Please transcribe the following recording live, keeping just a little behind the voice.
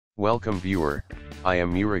Welcome viewer, I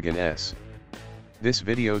am Murugan S. This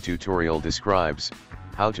video tutorial describes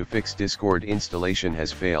how to fix Discord installation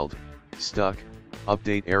has failed, stuck,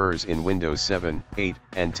 update errors in Windows 7, 8,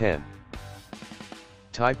 and 10.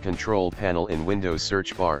 Type Control Panel in Windows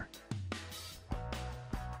search bar.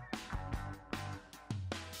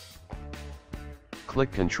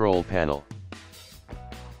 Click Control Panel.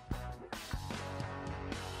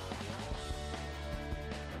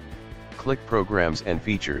 Click Programs and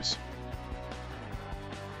Features.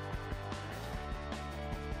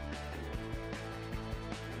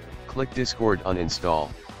 Click Discord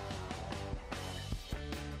uninstall.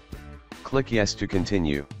 Click Yes to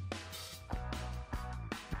continue.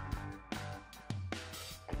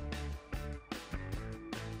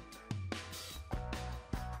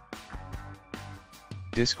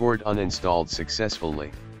 Discord uninstalled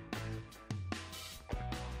successfully.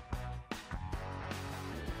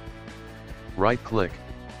 Right-click,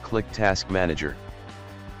 click Task Manager.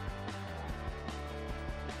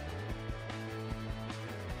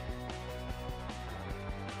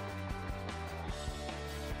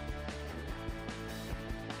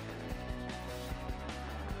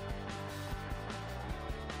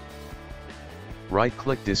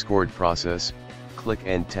 Right-click Discord Process, click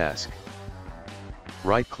End Task.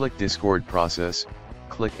 Right-click Discord Process,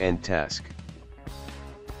 click End Task.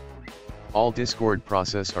 All Discord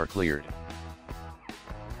process are cleared.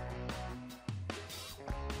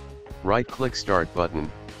 Right-click Start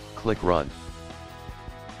button, click Run.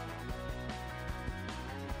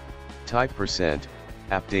 Type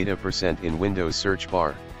 %, in Windows search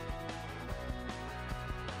bar.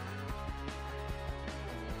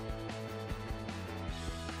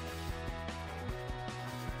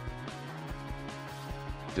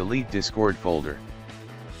 Delete Discord folder.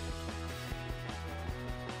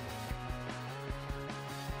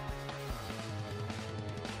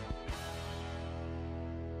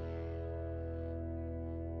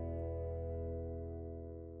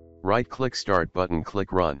 Right-click Start button,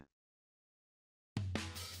 click Run.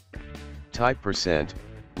 Type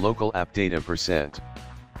local app data %.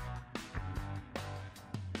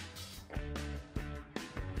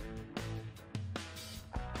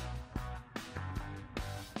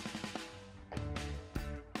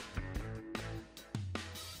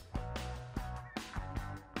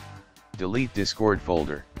 Delete Discord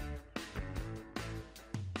folder.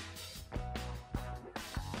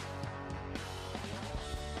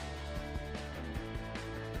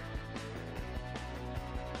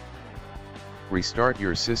 Restart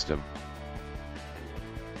your system.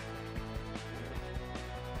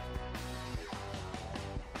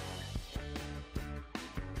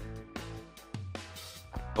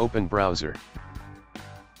 Open browser.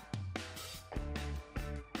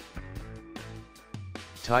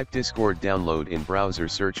 Type Discord download in browser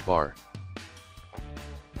search bar.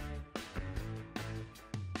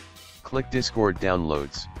 Click Discord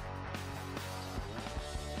downloads.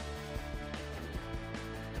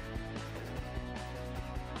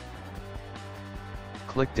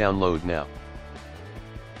 Click Download now.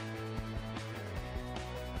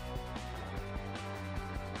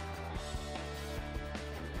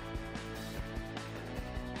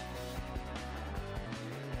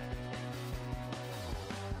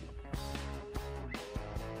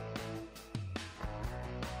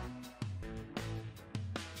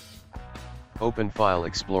 Open File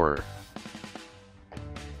Explorer.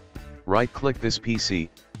 Right-click this PC,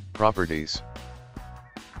 Properties.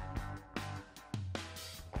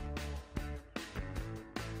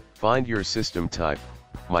 Find your system type.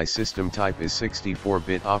 My system type is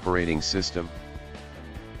 64-bit operating system.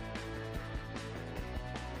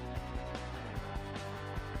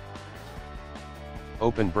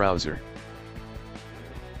 Open browser.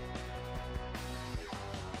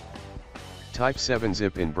 Type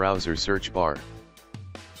 7-zip in browser search bar.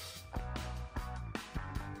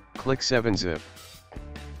 Click 7-zip.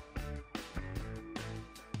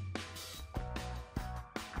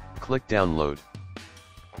 Click Download.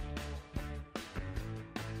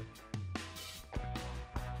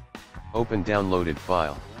 Open downloaded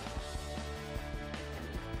file.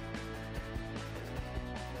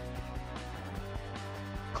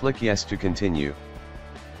 Click Yes to continue.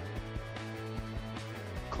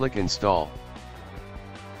 Click Install.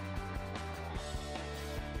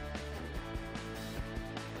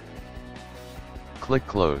 Click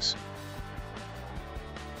Close.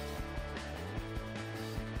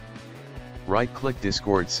 Right-click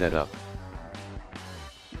Discord Setup.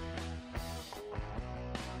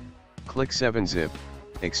 Click 7-zip,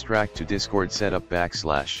 extract to Discord setup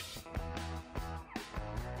 /.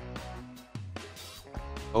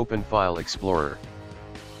 Open File Explorer.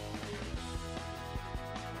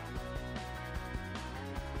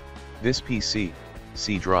 This PC,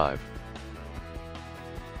 C drive.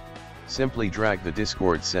 Simply drag the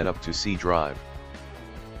Discord setup to C drive.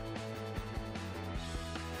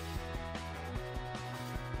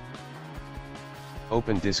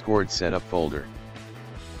 Open Discord setup folder.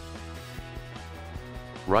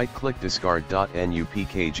 Right-click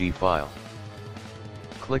discard.nupkg file.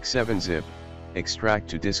 Click 7-zip, extract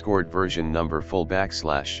to Discord version number full \.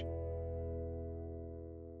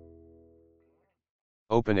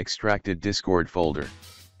 Open extracted Discord folder.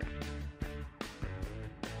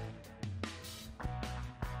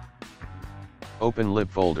 Open lib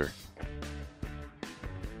folder.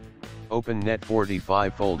 Open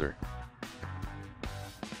net45 folder.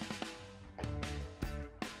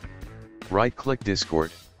 Right-click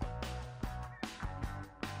Discord.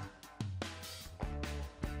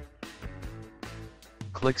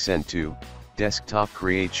 Click Send to Desktop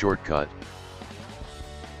Create Shortcut.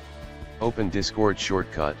 Open Discord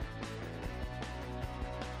shortcut.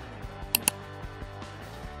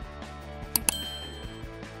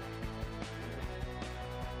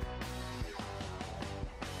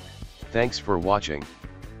 Thanks for watching.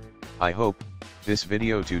 I hope this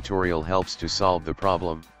video tutorial helps to solve the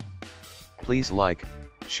problem. Please like,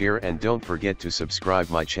 share and don't forget to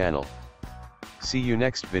subscribe my channel. See you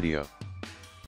next video.